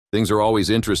Things are always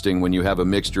interesting when you have a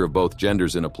mixture of both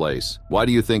genders in a place. Why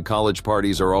do you think college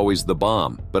parties are always the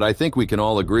bomb? But I think we can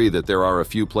all agree that there are a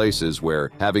few places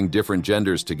where having different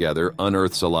genders together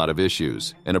unearths a lot of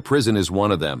issues. And a prison is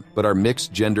one of them. But are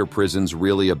mixed gender prisons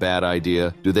really a bad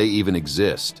idea? Do they even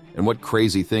exist? And what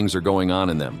crazy things are going on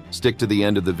in them? Stick to the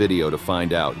end of the video to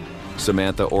find out.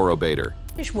 Samantha Orobater.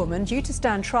 British woman due to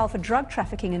stand trial for drug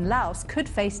trafficking in Laos could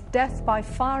face death by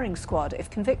firing squad if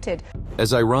convicted.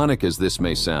 As ironic as this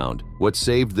may sound, what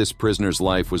saved this prisoner's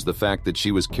life was the fact that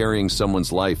she was carrying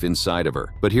someone's life inside of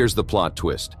her. But here's the plot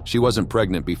twist. She wasn't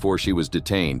pregnant before she was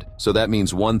detained, so that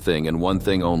means one thing and one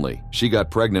thing only. She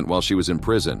got pregnant while she was in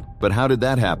prison. But how did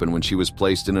that happen when she was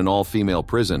placed in an all-female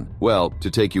prison? Well, to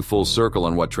take you full circle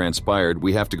on what transpired,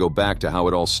 we have to go back to how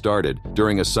it all started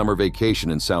during a summer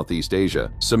vacation in Southeast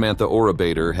Asia. Samantha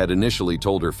Orobater had initially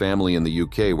told her family in the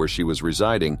UK where she was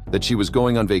residing that she was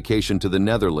going on vacation to the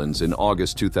Netherlands in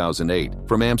August 2008.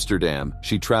 From Amsterdam,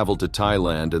 she traveled to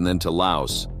Thailand and then to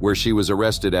Laos, where she was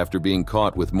arrested after being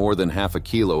caught with more than half a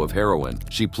kilo of heroin.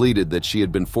 She pleaded that she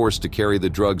had been forced to carry the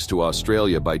drugs to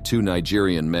Australia by 2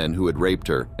 Nigerian men who had raped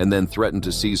her and then threatened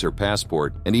to seize her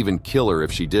passport and even kill her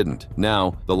if she didn't.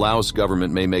 Now, the Laos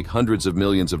government may make hundreds of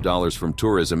millions of dollars from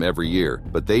tourism every year,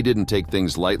 but they didn't take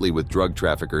things lightly with drug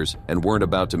traffickers and weren't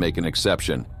about to make an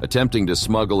exception. Attempting to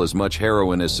smuggle as much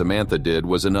heroin as Samantha did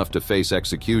was enough to face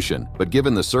execution, but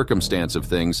given the circumstance of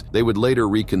things, they would later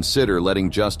reconsider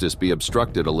letting justice be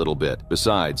obstructed a little bit.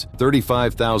 Besides,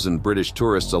 35,000 British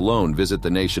tourists alone visit the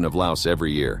nation of Laos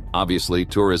every year. Obviously,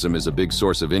 tourism is a big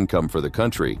source of income for the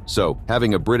country, so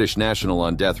having a British national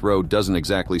on death row doesn't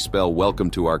exactly spell welcome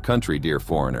to our country, dear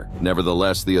foreigner.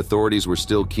 Nevertheless, the authorities were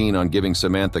still keen on giving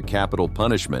Samantha capital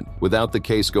punishment without the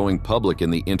case going public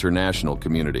in the international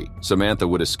community. Samantha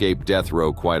would escape death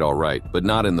row quite all right, but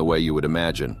not in the way you would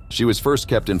imagine. She was first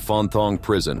kept in Phon Thong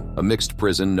Prison, a mixed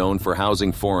prison known for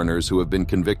housing foreigners who have been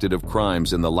convicted of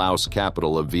crimes in the Laos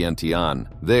capital of Vientiane.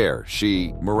 There,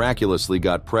 she miraculously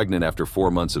got pregnant after 4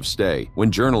 months of stay.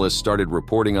 When journalists started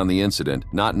reporting on the incident,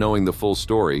 not knowing the full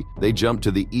story, they jumped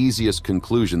to the easiest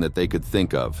conclusion that they could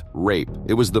think of: rape.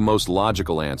 It was the most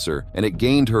logical answer, and it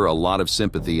gained her a lot of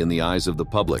sympathy in the eyes of the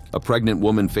public. A pregnant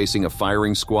woman facing a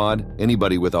firing squad?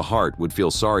 Anybody with a heart would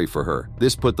feel sorry for her.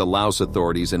 This put the Laos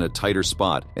authorities in a tighter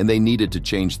spot, and they needed to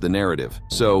change the narrative.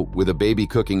 So, with a baby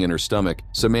cooking in her stomach,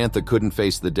 Samantha couldn't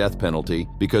face the death penalty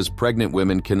because pregnant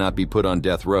women cannot be put on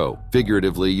death row.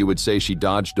 Figuratively, you would say she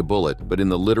dodged a bullet, but in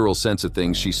the literal sense of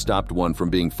things, she stopped one from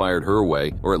being fired her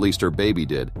way, or at least her baby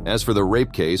did. As for the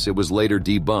rape case, it was later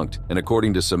debunked, and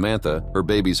according to Samantha, her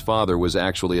baby's father was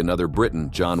actually another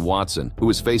Briton, John Watson, who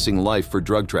was facing life for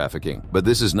drug trafficking. But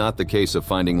this is not the case of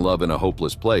finding love in a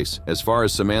hopeless place. As far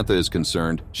as Samantha is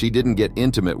concerned, she didn't get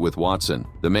intimate with Watson.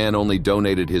 The man only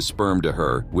donated his sperm to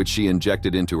her, which she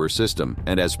injected into her system,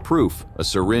 and as proof, a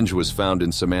syringe was found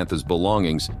in Samantha's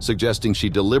belongings, suggesting she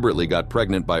deliberately got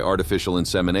pregnant by artificial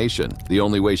insemination. The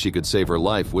only way she could save her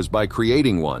life was by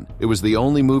creating one. It was the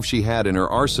only move she had in her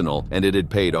arsenal, and it had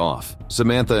paid off.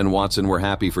 Samantha and Watson were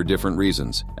happy for different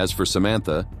reasons. As for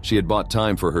Samantha, she had bought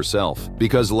time for herself.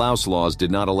 Because Laos laws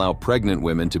did not allow pregnant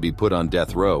women to be put on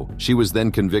death row, she was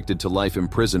then convicted to life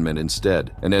imprisonment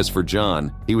instead. And as for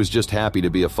John, he was just happy to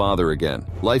be a father again.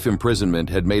 Life imprisonment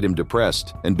had made him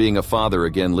depressed, and being a father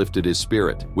again lifted his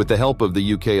spirit. With the help of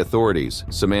the UK authorities,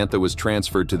 Samantha was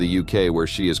transferred to the UK, where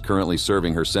she is currently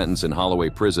serving her sentence in Holloway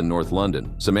Prison, North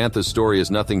London. Samantha's story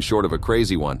is nothing short of a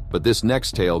crazy one, but this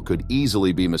next tale could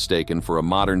easily be mistaken for a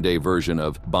modern-day version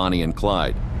of Bonnie and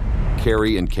Clyde.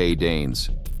 Carrie and Kay Danes.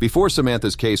 Before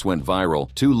Samantha's case went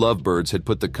viral, 2 lovebirds had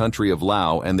put the country of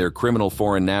Laos and their criminal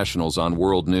foreign nationals on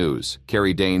world news.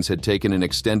 Carrie Danes had taken an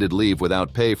extended leave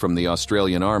without pay from the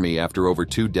Australian Army after over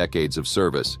 2 decades of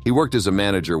service. He worked as a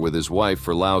manager with his wife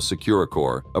for Laos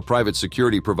Securicor, a private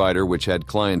security provider which had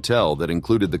clientele that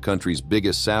included the country's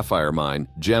biggest sapphire mine,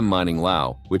 Gem Mining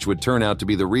Laos, which would turn out to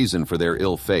be the reason for their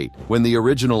ill fate. When the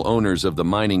original owners of the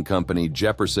mining company,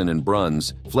 Jefferson and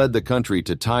Bruns, fled the country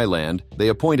to Thailand, they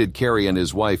appointed Carrie and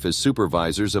his wife as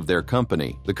supervisors of their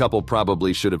company. The couple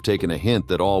probably should have taken a hint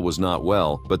that all was not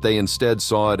well, but they instead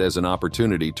saw it as an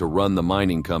opportunity to run the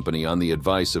mining company on the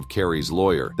advice of Carrie's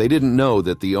lawyer. They didn't know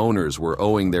that the owners were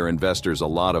owing their investors a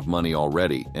lot of money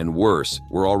already, and worse,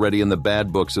 were already in the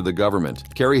bad books of the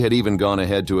government. Carrie had even gone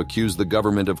ahead to accuse the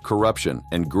government of corruption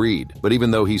and greed, but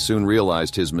even though he soon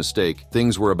realized his mistake,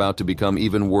 things were about to become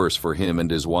even worse for him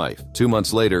and his wife. 2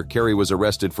 months later, Carrie was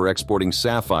arrested for exporting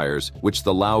sapphires, which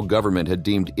the Lao government had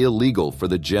deemed deemed illegal for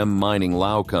the gem mining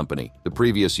Lao company. The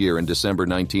previous year, in December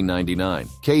 1999,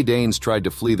 Kay Danes tried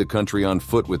to flee the country on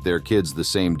foot with their kids the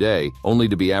same day, only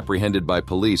to be apprehended by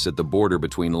police at the border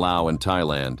between Laos and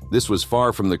Thailand. This was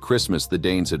far from the Christmas the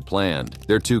Danes had planned.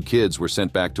 Their 2 kids were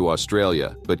sent back to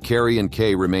Australia, but Carrie and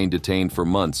Kay remained detained for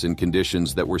months in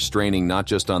conditions that were straining not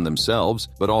just on themselves,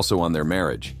 but also on their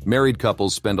marriage. Married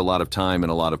couples spend a lot of time in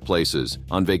a lot of places,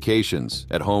 on vacations,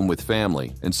 at home with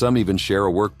family, and some even share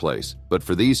a workplace. But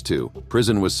for these two,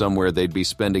 prison was somewhere they'd be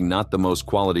spending not the most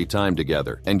quality time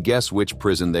together. And guess which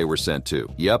prison they were sent to?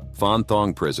 Yep, Phan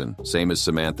Thong Prison, same as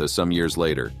Samantha some years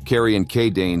later. Carrie and Kay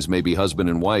Danes may be husband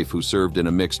and wife who served in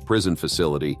a mixed prison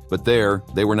facility, but there,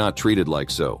 they were not treated like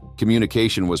so.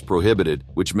 Communication was prohibited,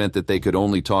 which meant that they could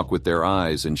only talk with their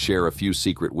eyes and share a few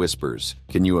secret whispers.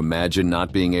 Can you imagine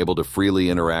not being able to freely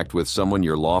interact with someone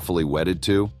you're lawfully wedded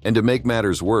to? And to make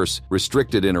matters worse,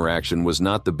 restricted interaction was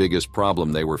not the biggest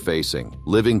problem they were facing.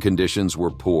 Living conditions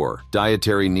were poor,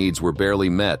 dietary needs were barely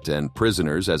met, and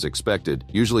prisoners, as expected,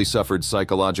 usually suffered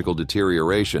psychological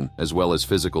deterioration as well as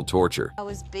physical torture. I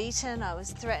was beaten, I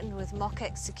was threatened with mock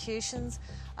executions.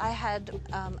 I had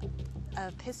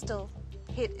a pistol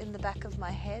hit in the back of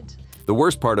my head. The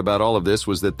worst part about all of this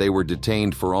was that they were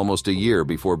detained for almost a year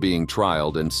before being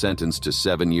trialed and sentenced to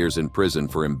 7 years in prison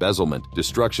for embezzlement,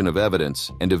 destruction of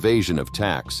evidence, and evasion of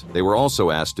tax. They were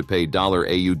also asked to pay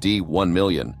AUD 1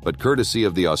 million, but courtesy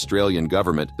of the Australian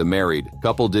government, the married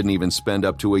couple didn't even spend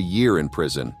up to a year in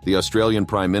prison. The Australian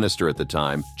Prime Minister at the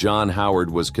time, John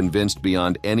Howard, was convinced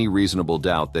beyond any reasonable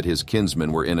doubt that his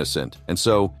kinsmen were innocent, and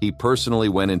so he personally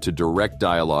went into direct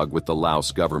dialogue with the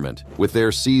Laos government. With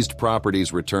their seized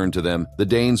properties returned to them, the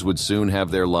Danes would soon have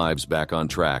their lives back on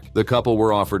track. The couple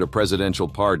were offered a presidential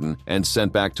pardon and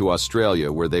sent back to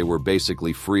Australia, where they were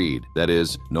basically freed, that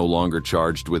is, no longer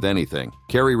charged with anything.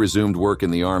 Carrie resumed work in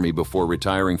the army before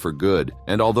retiring for good,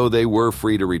 and although they were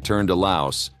free to return to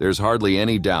Laos, there's hardly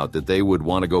any doubt that they would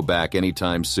want to go back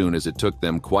anytime soon, as it took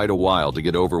them quite a while to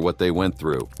get over what they went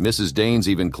through. Mrs. Danes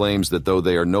even claims that though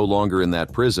they are no longer in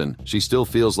that prison, she still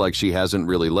feels like she hasn't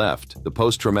really left. The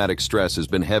post-traumatic stress has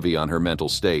been heavy on her mental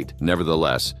state.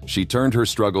 Nevertheless, she turned her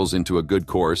struggles into a good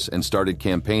course and started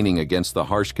campaigning against the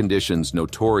harsh conditions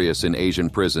notorious in Asian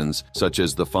prisons, such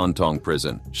as the Phan Thong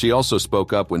prison. She also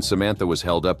spoke up when Samantha was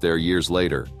held up there years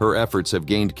later. Her efforts have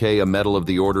gained Kay a Medal of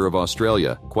the Order of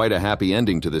Australia. Quite a happy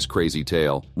ending to this crazy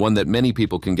tale, one that many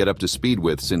people can get up to speed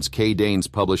with, since Kay Danes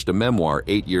published a memoir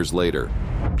 8 years later.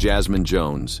 Jasmine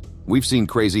Jones. We've seen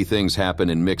crazy things happen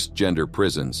in mixed-gender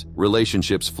prisons.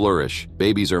 Relationships flourish,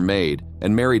 babies are made,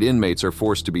 and married inmates are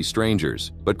forced to be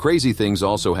strangers. But crazy things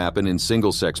also happen in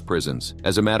single-sex prisons.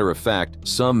 As a matter of fact,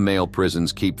 some male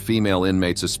prisons keep female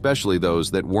inmates, especially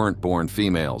those that weren't born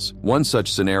females. One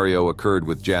such scenario occurred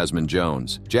with Jasmine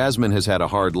Jones. Jasmine has had a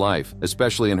hard life,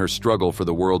 especially in her struggle for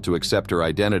the world to accept her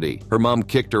identity. Her mom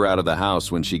kicked her out of the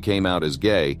house when she came out as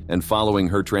gay, and following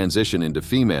her transition into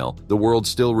female, the world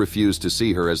still refused to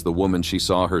see her as the woman she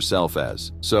saw herself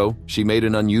as. So, she made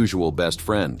an unusual best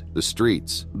friend: the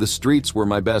streets. The streets were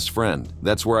my best friend.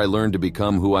 That's where I learned to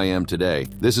become who I am today.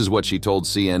 This is what she told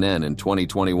CNN in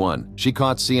 2021. She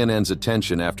caught CNN's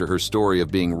attention after her story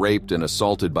of being raped and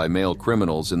assaulted by male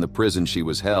criminals in the prison she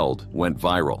was held went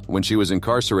viral. When she was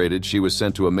incarcerated, she was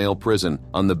sent to a male prison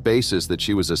on the basis that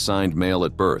she was assigned male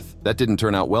at birth. That didn't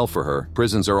turn out well for her.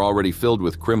 Prisons are already filled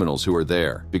with criminals who are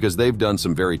there because they've done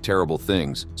some very terrible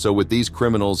things. So with these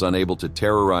criminals unable to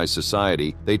terrorize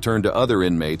society, they turn to other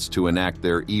inmates to enact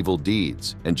their evil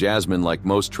deeds. And Jasmine, like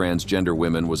most transgender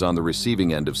women, was on the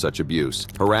receiving end of such abuse.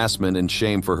 Harassment and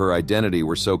shame for her identity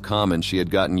were so common she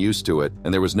had gotten used to it,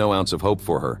 and there was no ounce of hope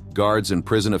for her. Guards and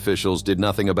prison officials did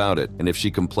nothing about it, and if she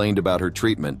complained about her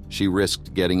treatment, she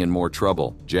risked getting in more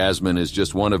trouble. Jasmine is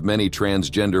just one of many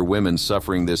transgender women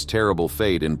suffering this terrible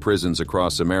fate in prisons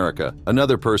across America.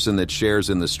 Another person that shares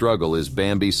in the struggle is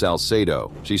Bambi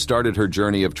Salcedo. She started her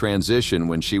journey of transition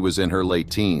when she was in her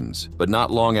late teens, but not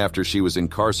long after she was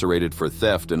incarcerated for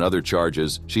theft and other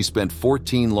charges, she spent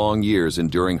 14 long years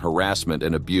enduring harassment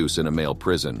and abuse in a male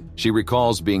prison. She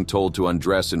recalls being told to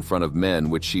undress in front of men,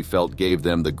 which she felt gave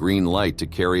them the green light to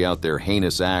carry out their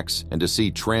heinous acts, and to see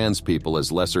trans people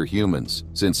as lesser humans.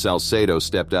 Since Salcedo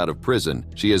stepped out of prison,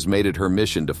 she has made it her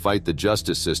mission to fight the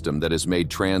justice system that has made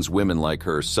trans women like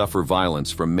her suffer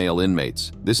violence from male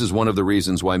inmates. This is one of the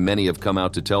reasons why many have come come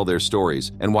out to tell their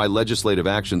stories and why legislative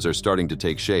actions are starting to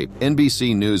take shape.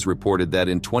 NBC News reported that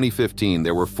in 2015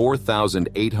 there were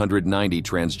 4,890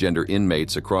 transgender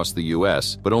inmates across the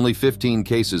U.S., but only 15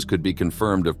 cases could be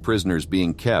confirmed of prisoners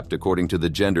being kept according to the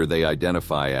gender they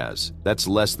identify as. That's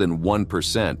less than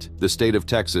 1%. The state of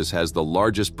Texas has the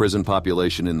largest prison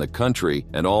population in the country,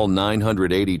 and all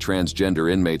 980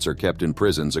 transgender inmates are kept in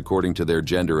prisons according to their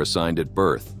gender assigned at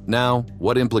birth. Now,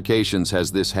 what implications has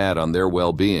this had on their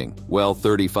well-being? Well,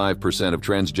 35% of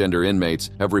transgender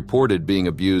inmates have reported being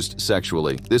abused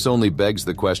sexually. This only begs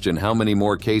the question, how many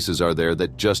more cases are there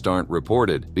that just aren't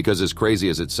reported? Because as crazy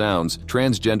as it sounds,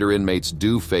 transgender inmates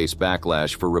do face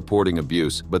backlash for reporting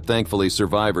abuse, but thankfully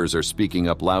survivors are speaking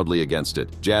up loudly against it.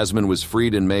 Jasmine was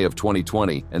freed in May of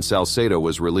 2020, and Salcedo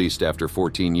was released after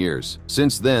 14 years.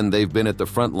 Since then, they've been at the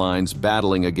front lines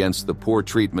battling against the poor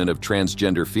treatment of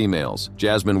transgender females.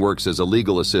 Jasmine works as a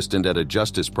legal assistant at a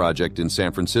justice project in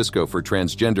San Francisco for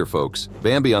transgender folks.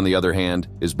 Bambi, on the other hand,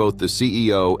 is both the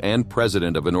CEO and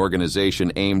president of an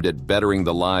organization aimed at bettering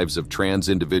the lives of trans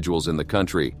individuals in the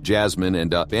country. Jasmine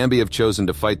and Bambi have chosen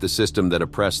to fight the system that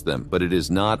oppressed them, but it is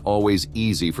not always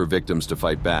easy for victims to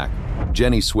fight back.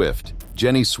 Jenny Swift.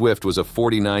 Jenny Swift was a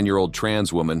 49-year-old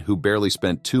trans woman who barely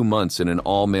spent 2 months in an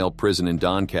all-male prison in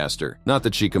Doncaster. Not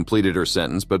that she completed her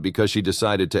sentence, but because she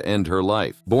decided to end her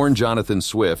life. Born Jonathan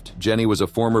Swift, Jenny was a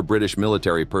former British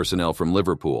military personnel from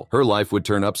Liverpool. Her life would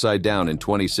turn upside down in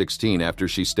 2016 after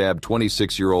she stabbed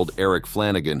 26-year-old Eric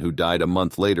Flanagan, who died a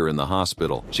month later in the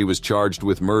hospital. She was charged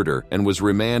with murder and was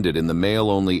remanded in the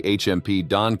male-only HMP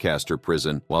Doncaster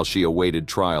prison while she awaited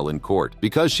trial in court.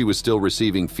 Because she was still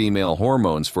receiving female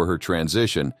hormones for her transition,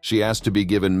 she asked to be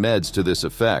given meds to this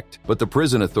effect, but the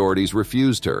prison authorities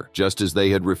refused her, just as they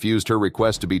had refused her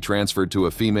request to be transferred to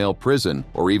a female prison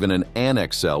or even an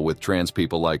annex cell with trans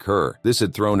people like her. This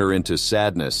had thrown her into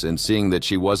sadness, and seeing that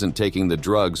she wasn't taking the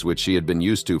drugs which she had been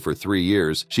used to for 3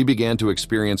 years, she began to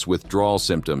experience withdrawal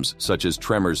symptoms such as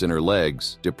tremors in her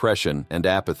legs, depression, and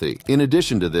apathy. In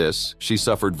addition to this, she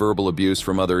suffered verbal abuse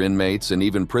from other inmates, and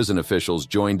even prison officials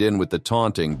joined in with the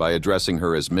taunting by addressing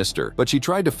her as Mr. But she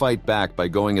tried to fight back by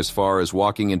going as far as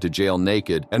walking into jail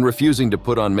naked and refusing to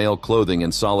put on male clothing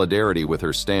in solidarity with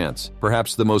her stance.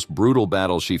 Perhaps the most brutal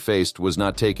battle she faced was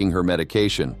not taking her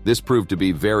medication. This proved to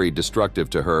be very destructive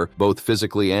to her, both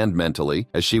physically and mentally,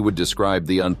 as she would describe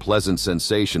the unpleasant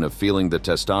sensation of feeling the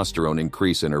testosterone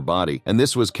increase in her body, and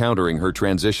this was countering her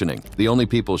transitioning. The only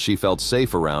people she felt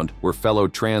safe around were fellow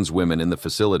trans women in the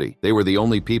facility. They were the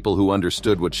only people who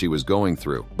understood what she was going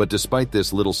through. But despite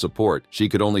this little support, she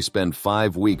could only spend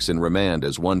 5 weeks in remand,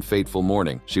 as one fateful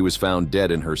morning she was found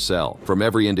dead in her cell. From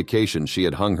every indication, she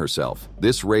had hung herself.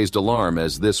 This raised alarm,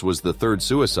 as this was the third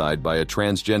suicide by a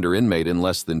transgender inmate in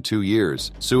less than 2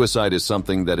 years. Suicide is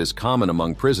something that is common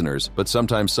among prisoners, but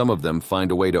sometimes some of them find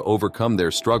a way to overcome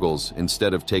their struggles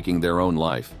instead of taking their own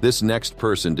life. This next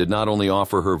person did not only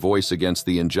offer her voice against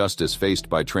the injustice faced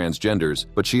by transgenders,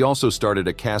 but she also started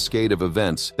a cascade of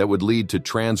events that would lead to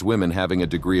trans women having a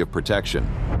degree of protection.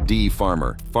 Dee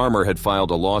Farmer. Farmer had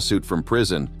filed a lawsuit from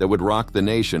prison that would rock the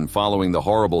nation following the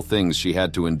horrible things she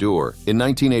had to endure. In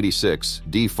 1986,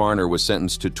 Dee Farmer was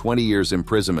sentenced to 20 years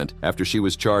imprisonment after she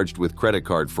was charged with credit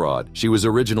card fraud. She was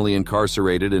originally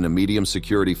incarcerated in a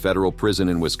medium-security federal prison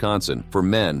in Wisconsin for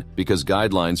men because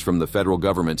guidelines from the federal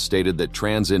government stated that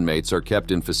trans inmates are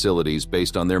kept in facilities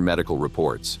based on their medical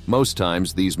reports. Most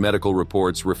times, these medical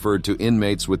reports referred to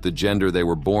inmates with the gender they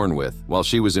were born with. While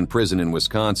she was in prison in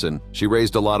Wisconsin, she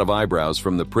raised a lot of eyebrows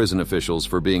from the prison officials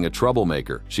for being a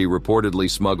troublemaker. She reportedly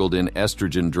smuggled in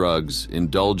estrogen drugs,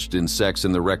 indulged in sex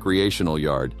in the recreational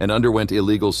yard, and underwent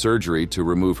illegal surgery to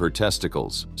remove her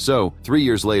testicles. So, 3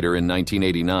 years later in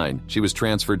 1989, she was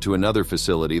transferred to another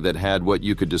facility that had what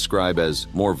you could describe as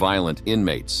more violent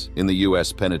inmates in the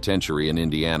U.S. Penitentiary in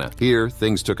Indiana. Here,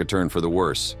 things took a turn for the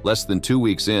worse. Less than 2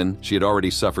 weeks in, she had already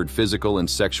suffered physical and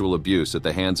sexual abuse at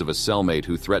the hands of a cellmate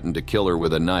who threatened to kill her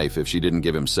with a knife if she didn't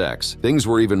give him sex. Things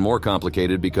were even more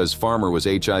complicated because Farmer was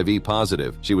HIV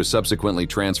positive. She was subsequently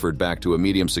transferred back to a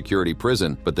medium-security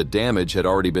prison, but the damage had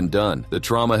already been done. The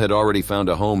trauma had already found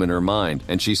a home in her mind,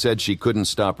 and she said she couldn't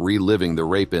stop reliving the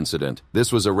rape incident.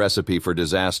 This was a recipe for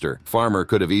disaster. Farmer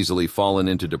could have easily fallen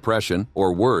into depression,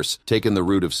 or worse, taken the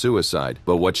route of suicide.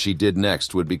 But what she did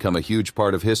next would become a huge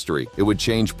part of history. It would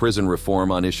change prison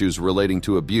reform on issues relating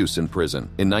to abuse in prison.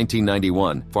 In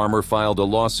 1991, Farmer filed a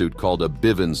lawsuit called a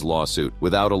Bivens lawsuit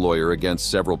without a lawyer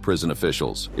against several prison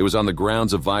officials. It was on the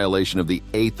grounds of violation of the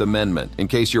 8th Amendment. In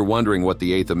case you're wondering what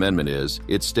the 8th Amendment is,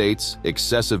 it states,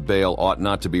 excessive bail ought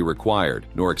not to be required,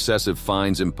 nor excessive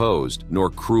fines imposed, nor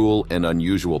cruel and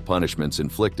unusual punishments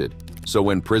inflicted. So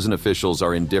when prison officials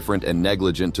are indifferent and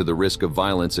negligent to the risk of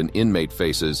violence an inmate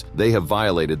faces, they have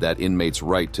violated that inmate's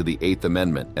right to the 8th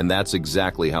Amendment, and that's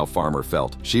exactly how Farmer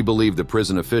felt. She believed the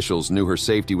prison officials knew her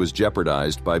safety was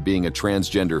jeopardized by being a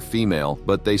transgender female,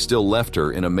 but they still left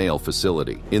her in a male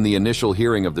facility. In the initial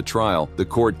hearing of the trial, the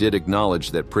court did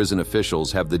acknowledge that prison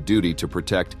officials have the duty to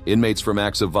protect inmates from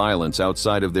acts of violence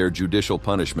outside of their judicial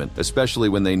punishment, especially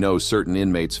when they know certain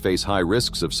inmates face high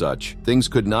risks of such. Things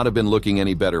could not have been looking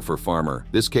any better for Farmer.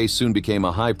 This case soon became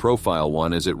a high-profile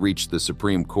one as it reached the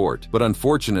Supreme Court. But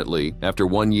unfortunately, after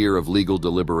 1 year of legal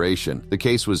deliberation, the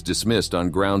case was dismissed on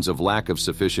grounds of lack of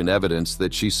sufficient evidence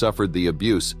that she suffered the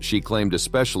abuse she claimed,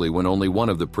 especially when only one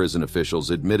of the prison officials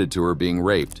admitted to her being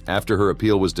raped. After her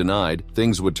appeal was denied,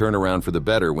 things would turn around for the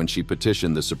better when she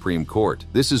petitioned the Supreme Court.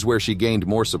 This is where she gained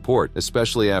more support,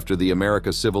 especially after the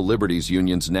America Civil Liberties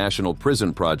Union's National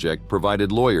Prison Project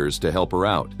provided lawyers to help her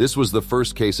out. This was the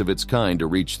first case of its kind to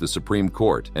reach the Supreme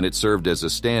Court, and it served as a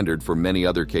standard for many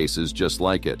other cases just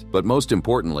like it. But most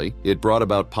importantly, it brought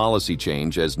about policy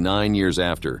change as 9 years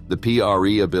after, the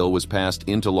PREA bill was passed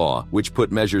into law, which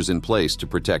put measures in place to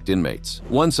protect inmates.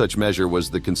 One such measure was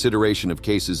the consideration of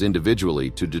cases individually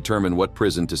to determine what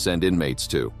prison to send inmates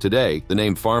to. Today, the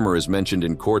name Farmer is mentioned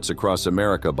in courts across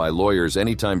America by lawyers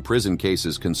anytime prison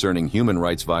cases concerning human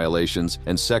rights violations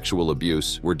and sexual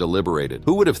abuse were deliberated.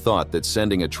 Who would have thought that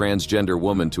sending a transgender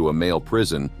woman to a male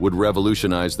prison would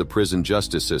revolutionize the prison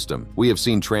justice system? We have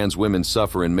seen trans women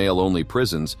suffer in male-only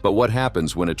prisons, but what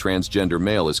happens when a transgender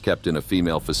male is kept in a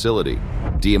female facility?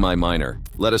 Demi Minor.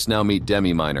 Let us now meet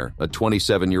Demi Minor, a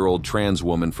 27-year-old trans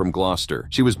woman from Gloucester.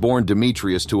 She was born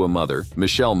Demetrius to a mother,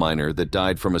 Michelle Minor, that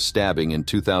died from a stabbing in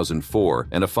 2004,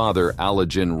 and a father,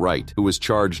 Alajin Wright, who was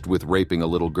charged with raping a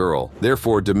little girl.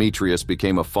 Therefore, Demetrius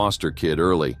became a foster kid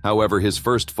early. However, his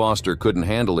first foster couldn't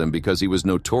handle him because he was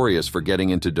notorious for getting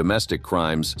into domestic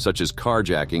crimes such as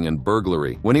carjacking and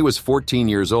burglary. When he was 14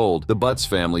 years old, the Butts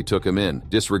family took him in,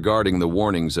 disregarding the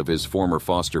warnings of his former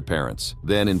foster parents.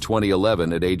 Then in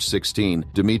 2011, at age 16,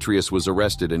 Demetrius was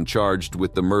arrested and charged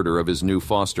with the murder of his new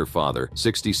foster father,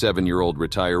 67-year-old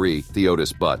retiree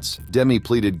Theodis Butts. Demi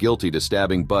pleaded guilty to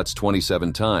stabbing Butts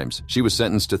 27 times. She was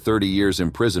sentenced to 30 years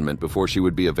imprisonment before she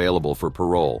would be available for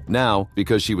parole. Now,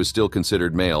 because she was still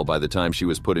considered male by the time she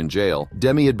was put in jail,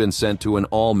 Demi had been sent to an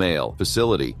all-male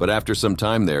facility, but after some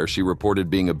time there, she reported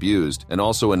being abused and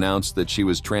also announced that she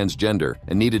was transgender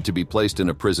and needed to be placed in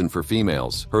a prison for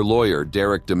females. Her lawyer,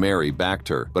 Derek DeMary, backed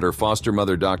her, but her foster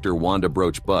mother, Dr. Wanda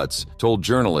Broach Butts, told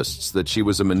journalists that she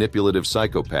was a manipulative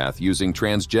psychopath using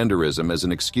transgenderism as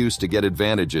an excuse to get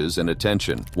advantages and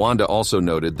attention. Wanda also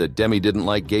noted that Demi didn't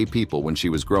like gay people when she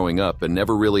was growing up and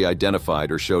never really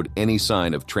identified or showed any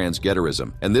sign of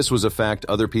transgenderism, and this was a fact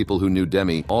other people who knew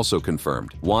Demi also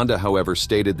confirmed. Wanda, however,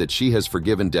 stated that she has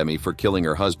forgiven Demi for killing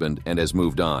her husband and has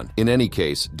moved on. In any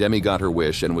case, Demi got her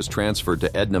wish and was transferred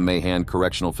to Edna Mahan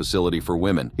Correctional Facility for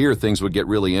Women. Here things would get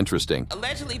really interesting.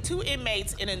 Allegedly, 2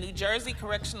 inmates in a New Jersey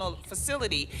correctional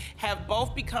facility have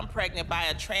both become pregnant by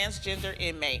a transgender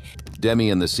inmate. Demi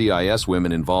and the CIS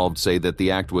women involved say that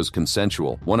the act was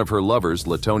consensual. One of her lovers,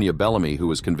 Latonia Bellamy, who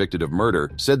was convicted of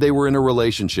murder, said they were in a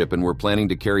relationship and were planning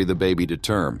to carry the baby to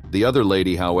term. The other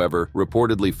lady, however,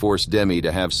 reportedly forced Demi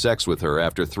to have sex with her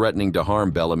after threatening to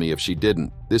harm Bellamy if she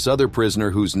didn't. This other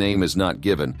prisoner, whose name is not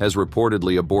given, has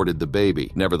reportedly aborted the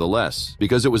baby. Nevertheless,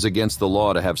 because it was against the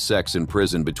law to have sex in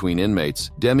prison between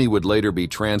inmates, Demi would later be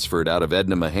transferred out of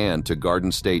Edna Mahan to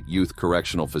Garden State Youth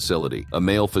Correctional Facility, a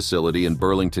male facility in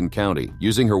Burlington County.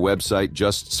 Using her website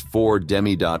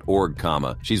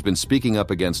justsfordemi.org, she's been speaking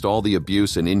up against all the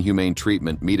abuse and inhumane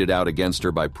treatment meted out against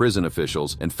her by prison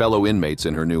officials and fellow inmates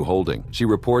in her new holding. She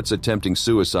reports attempting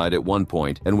suicide at one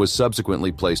point and was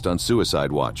subsequently placed on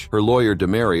suicide watch. Her lawyer,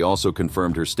 DeMary, also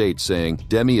confirmed her state, saying,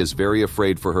 "Demi is very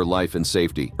afraid for her life and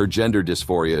safety. Her gender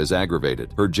dysphoria is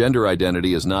aggravated. Her gender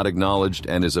identity is not acknowledged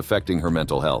and is affecting her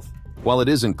mental health." While it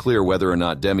isn't clear whether or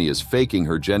not Demi is faking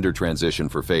her gender transition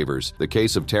for favors, the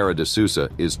case of Tara DeSouza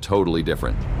is totally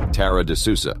different. Tara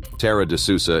DeSouza. Tara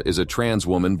DeSouza is a trans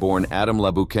woman born Adam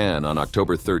LaBoucan on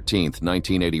October 13,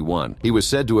 1981. He was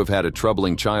said to have had a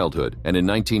troubling childhood, and in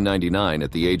 1999,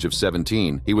 at the age of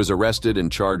 17, he was arrested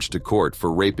and charged to court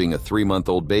for raping a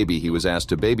 3-month-old baby he was asked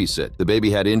to babysit. The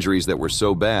baby had injuries that were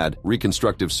so bad,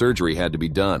 reconstructive surgery had to be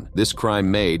done. This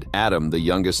crime made Adam the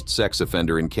youngest sex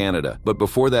offender in Canada. But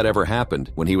before that ever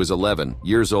happened. When he was 11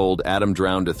 years old, Adam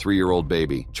drowned a 3-year-old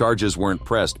baby. Charges weren't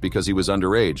pressed because he was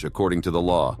underage, according to the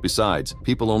law. Besides,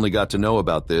 people only got to know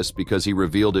about this because he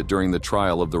revealed it during the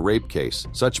trial of the rape case.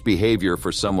 Such behavior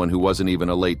for someone who wasn't even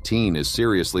a late teen is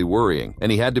seriously worrying,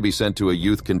 and he had to be sent to a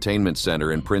youth containment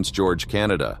center in Prince George,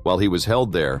 Canada. While he was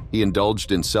held there, he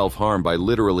indulged in self-harm by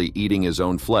literally eating his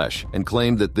own flesh and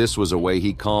claimed that this was a way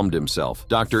he calmed himself.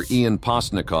 Dr. Ian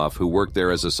Postnikoff, who worked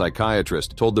there as a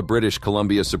psychiatrist, told the British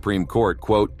Columbia Supreme Court,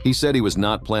 quote, "He said he was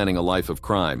not planning a life of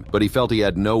crime, but he felt he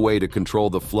had no way to control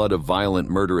the flood of violent,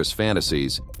 murderous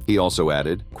fantasies." He also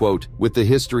added, quote, "With the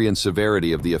history and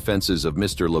severity of the offenses of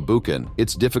Mr. Labukin,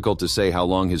 it's difficult to say how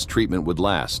long his treatment would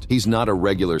last. He's not a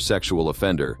regular sexual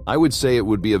offender. I would say it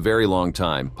would be a very long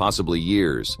time, possibly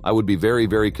years. I would be very,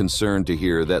 very concerned to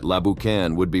hear that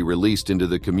Labukin would be released into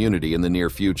the community in the near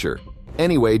future."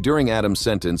 Anyway, during Adam's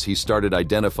sentence, he started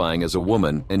identifying as a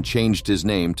woman and changed his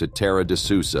name to Tara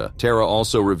D'Souza. Tara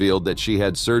also revealed that she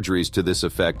had surgeries to this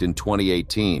effect in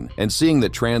 2018. And seeing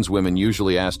that trans women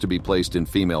usually ask to be placed in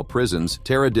female prisons,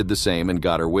 Tara did the same and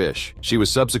got her wish. She was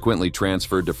subsequently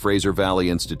transferred to Fraser Valley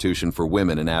Institution for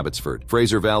Women in Abbotsford.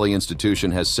 Fraser Valley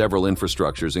Institution has several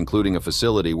infrastructures, including a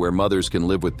facility where mothers can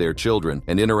live with their children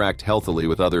and interact healthily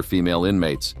with other female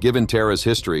inmates. Given Tara's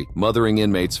history, mothering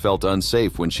inmates felt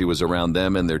unsafe when she was around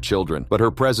them and their children, but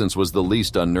her presence was the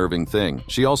least unnerving thing.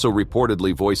 She also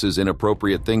reportedly voices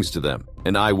inappropriate things to them,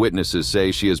 and eyewitnesses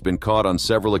say she has been caught on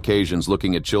several occasions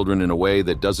looking at children in a way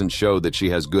that doesn't show that she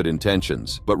has good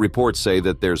intentions. But reports say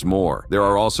that there's more. There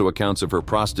are also accounts of her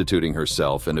prostituting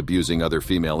herself and abusing other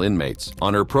female inmates.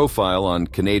 On her profile on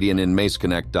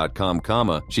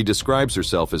CanadianInmatesConnect.com, she describes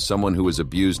herself as someone who was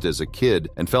abused as a kid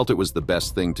and felt it was the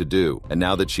best thing to do. And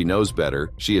now that she knows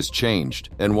better, she has changed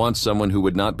and wants someone who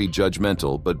would not be judgmental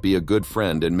but be a good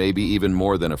friend and maybe even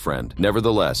more than a friend.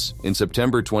 Nevertheless, in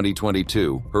September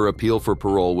 2022, her appeal for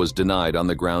parole was denied on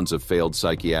the grounds of failed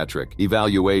psychiatric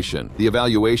evaluation. The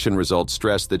evaluation results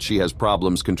stressed that she has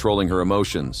problems controlling her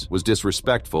emotions, was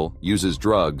disrespectful, uses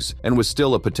drugs, and was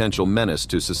still a potential menace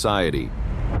to society.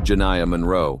 Janiyah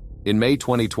Monroe. In May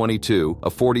 2022,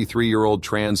 a 43-year-old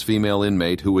trans female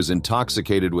inmate who was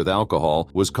intoxicated with alcohol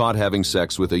was caught having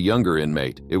sex with a younger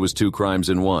inmate. It was 2 crimes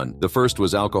in one. The first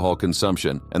was alcohol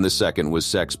consumption, and the second was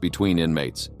sex between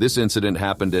inmates. This incident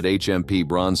happened at HMP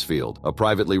Bronzefield, a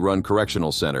privately run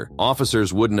correctional center.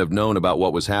 Officers wouldn't have known about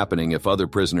what was happening if other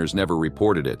prisoners never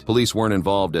reported it. Police weren't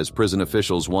involved as prison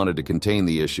officials wanted to contain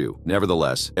the issue.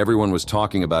 Nevertheless, everyone was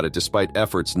talking about it despite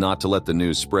efforts not to let the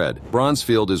news spread.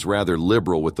 Bronzefield is rather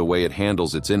liberal with the way it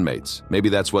handles its inmates. Maybe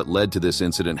that's what led to this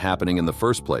incident happening in the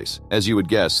first place. As you would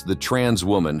guess, the trans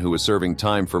woman who was serving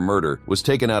time for murder was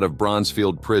taken out of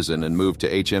Bronzefield Prison and moved to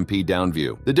HMP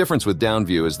Downview. The difference with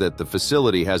Downview is that the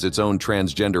facility has its own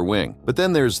transgender wing. But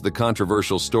then there's the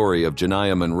controversial story of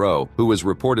Janiyah Monroe, who was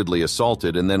reportedly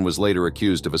assaulted and then was later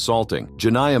accused of assaulting.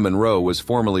 Janiyah Monroe was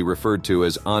formerly referred to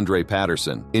as Andre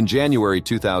Patterson. In January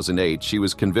 2008, she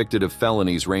was convicted of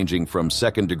felonies ranging from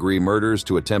second-degree murders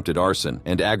to attempted arson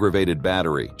and aggravated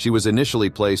battery. She was initially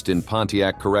placed in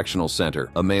Pontiac Correctional Center,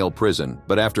 a male prison,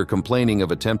 but after complaining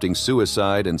of attempting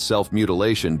suicide and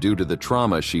self-mutilation due to the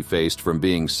trauma she faced from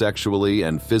being sexually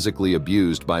and physically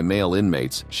abused by male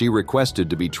inmates, she requested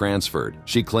to be transferred.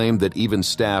 She claimed that even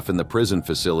staff in the prison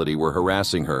facility were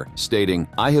harassing her, stating,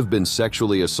 "I have been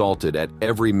sexually assaulted at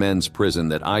every men's prison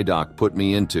that IDOC put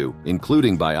me into,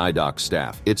 including by IDOC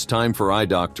staff. It's time for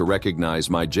IDOC to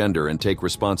recognize my gender and take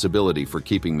responsibility for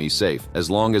keeping me safe. As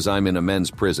long as I'm in a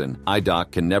men's prison,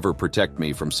 IDOC can never protect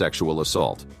me from sexual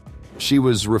assault." She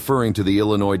was referring to the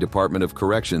Illinois Department of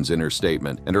Corrections in her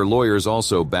statement, and her lawyers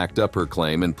also backed up her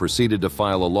claim and proceeded to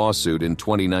file a lawsuit in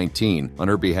 2019 on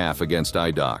her behalf against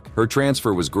IDOC. Her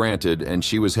transfer was granted and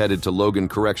she was headed to Logan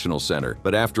Correctional Center,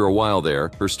 but after a while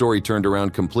there, her story turned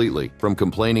around completely. From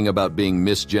complaining about being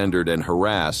misgendered and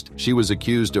harassed, she was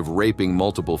accused of raping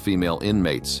multiple female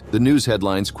inmates. The news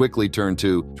headlines quickly turned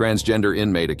to transgender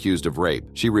inmate accused of rape.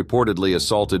 She reportedly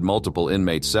assaulted multiple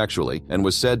inmates sexually and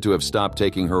was said to have stopped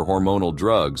taking her hormonal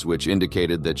drugs, which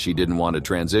indicated that she didn't want to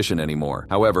transition anymore.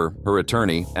 However, her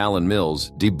attorney, Alan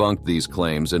Mills, debunked these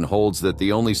claims and holds that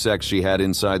the only sex she had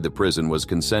inside the prison was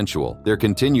consensual. There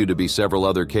continue to be several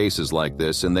other cases like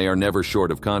this, and they are never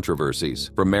short of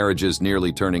controversies, from marriages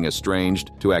nearly turning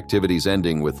estranged to activities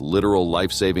ending with literal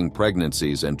life-saving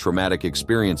pregnancies and traumatic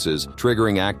experiences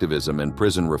triggering activism and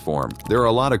prison reform. There are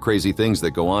a lot of crazy things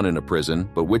that go on in a prison,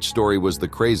 but which story was the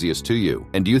craziest to you?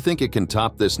 And do you think it can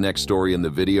top this next story in the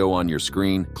video on your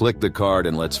screen? Click the card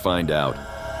and let's find out.